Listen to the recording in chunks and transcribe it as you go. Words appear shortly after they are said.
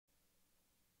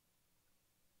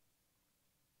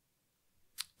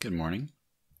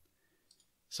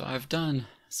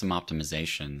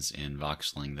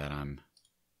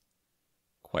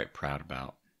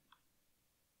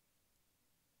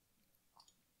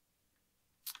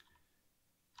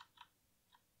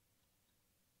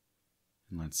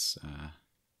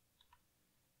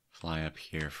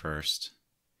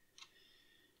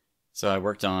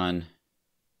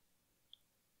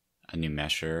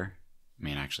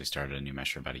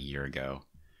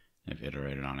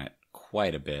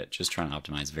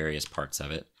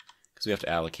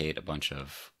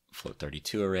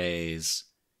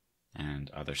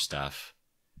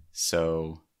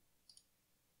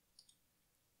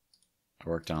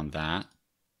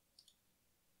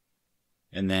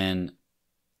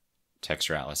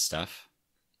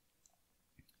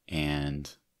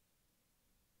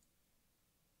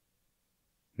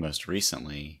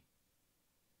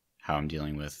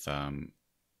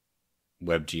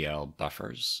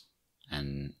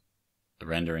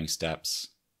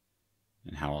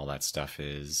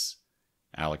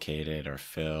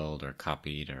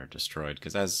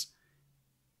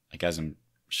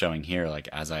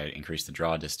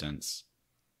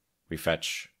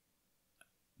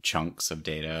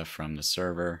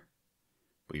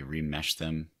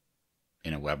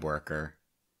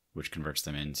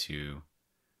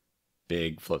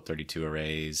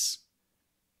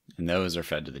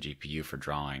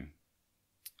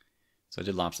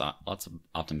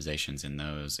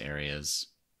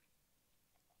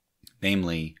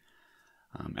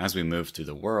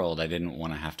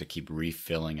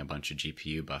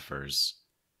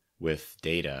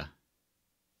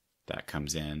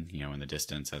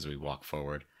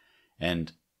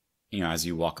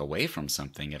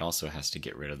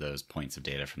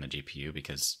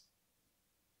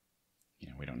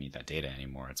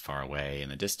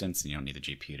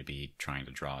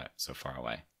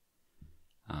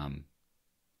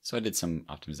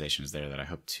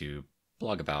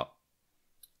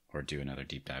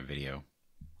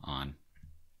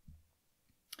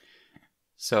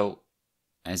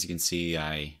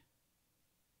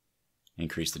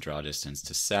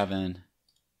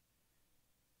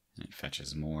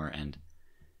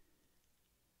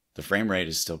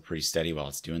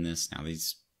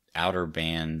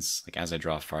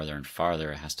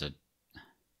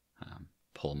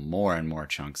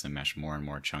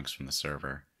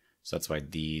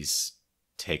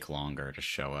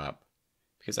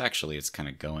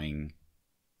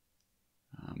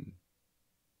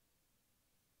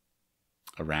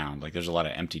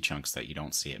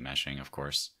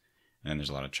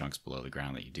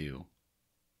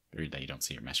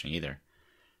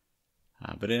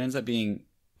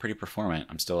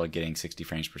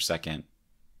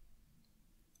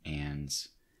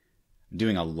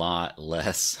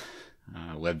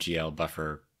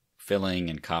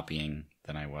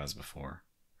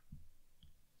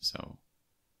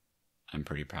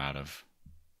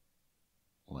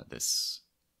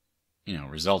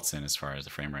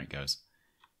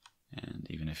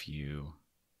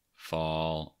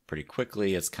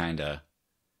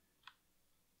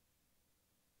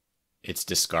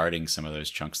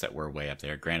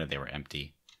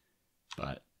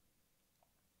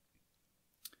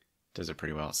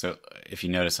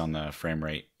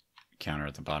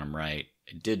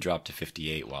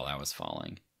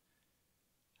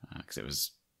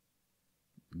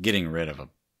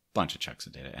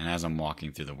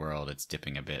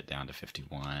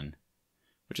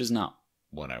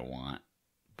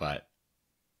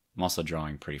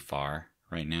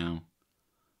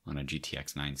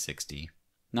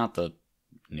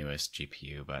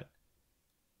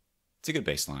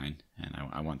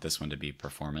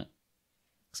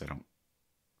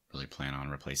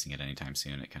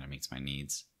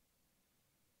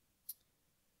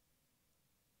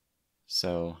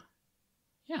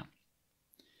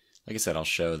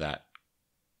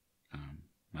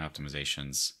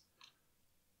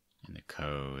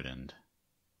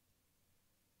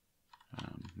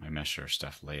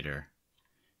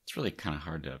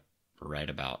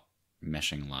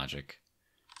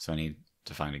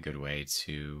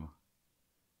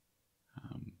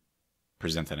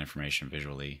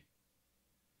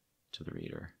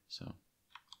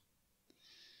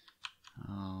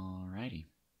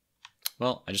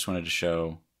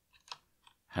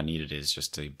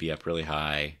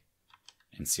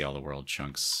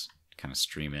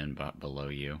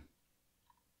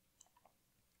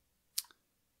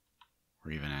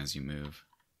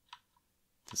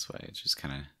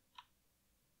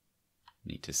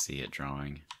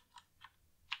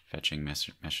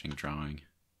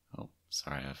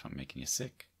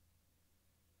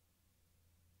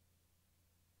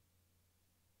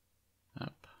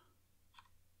up.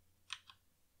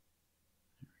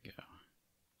 There we go.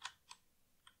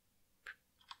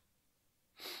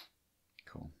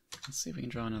 Cool. Let's see if we can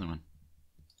draw another one.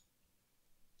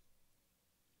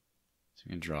 So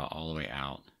we can draw all the way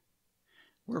out.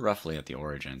 We're roughly at the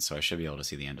origin, so I should be able to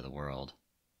see the end of the world.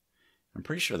 I'm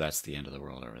pretty sure that's the end of the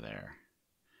world over there.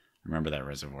 I remember that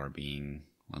reservoir being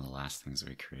one of the last things that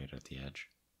we created at the edge.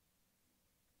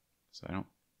 So I don't...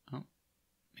 Oh,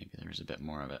 maybe there's a bit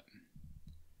more of it.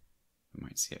 We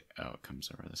might see it. Oh, it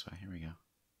comes over this way. Here we go.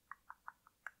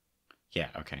 Yeah,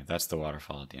 okay. That's the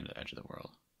waterfall at the end of the edge of the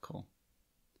world. Cool.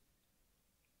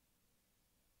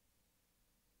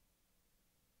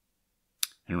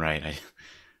 And right,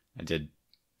 I did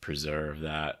preserve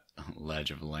that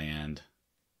ledge of land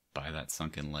by that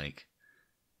sunken lake.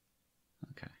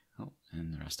 Okay. Oh,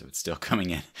 and the rest of it's still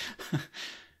coming in.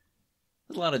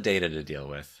 There's a lot of data to deal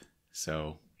with.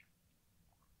 So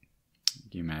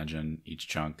you imagine each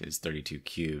chunk is 32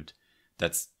 cubed.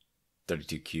 That's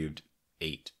 32 cubed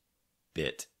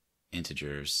 8-bit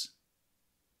integers.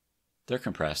 They're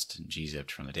compressed and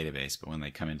gzipped from the database, but when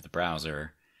they come into the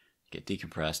browser, get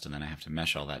decompressed, and then I have to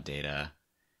mesh all that data,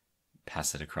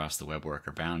 pass it across the web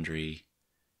worker boundary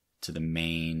to the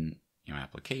main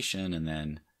application, and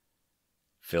then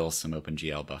fill some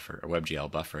OpenGL buffer or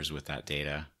WebGL buffers with that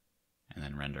data, and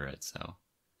then render it. So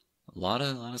a lot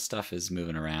of stuff is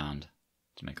moving around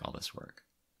to make all this work.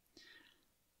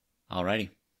 Alrighty,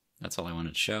 that's all I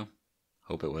wanted to show.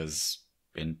 Hope it was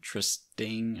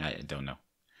interesting. I don't know.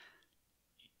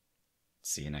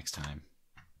 See you next time.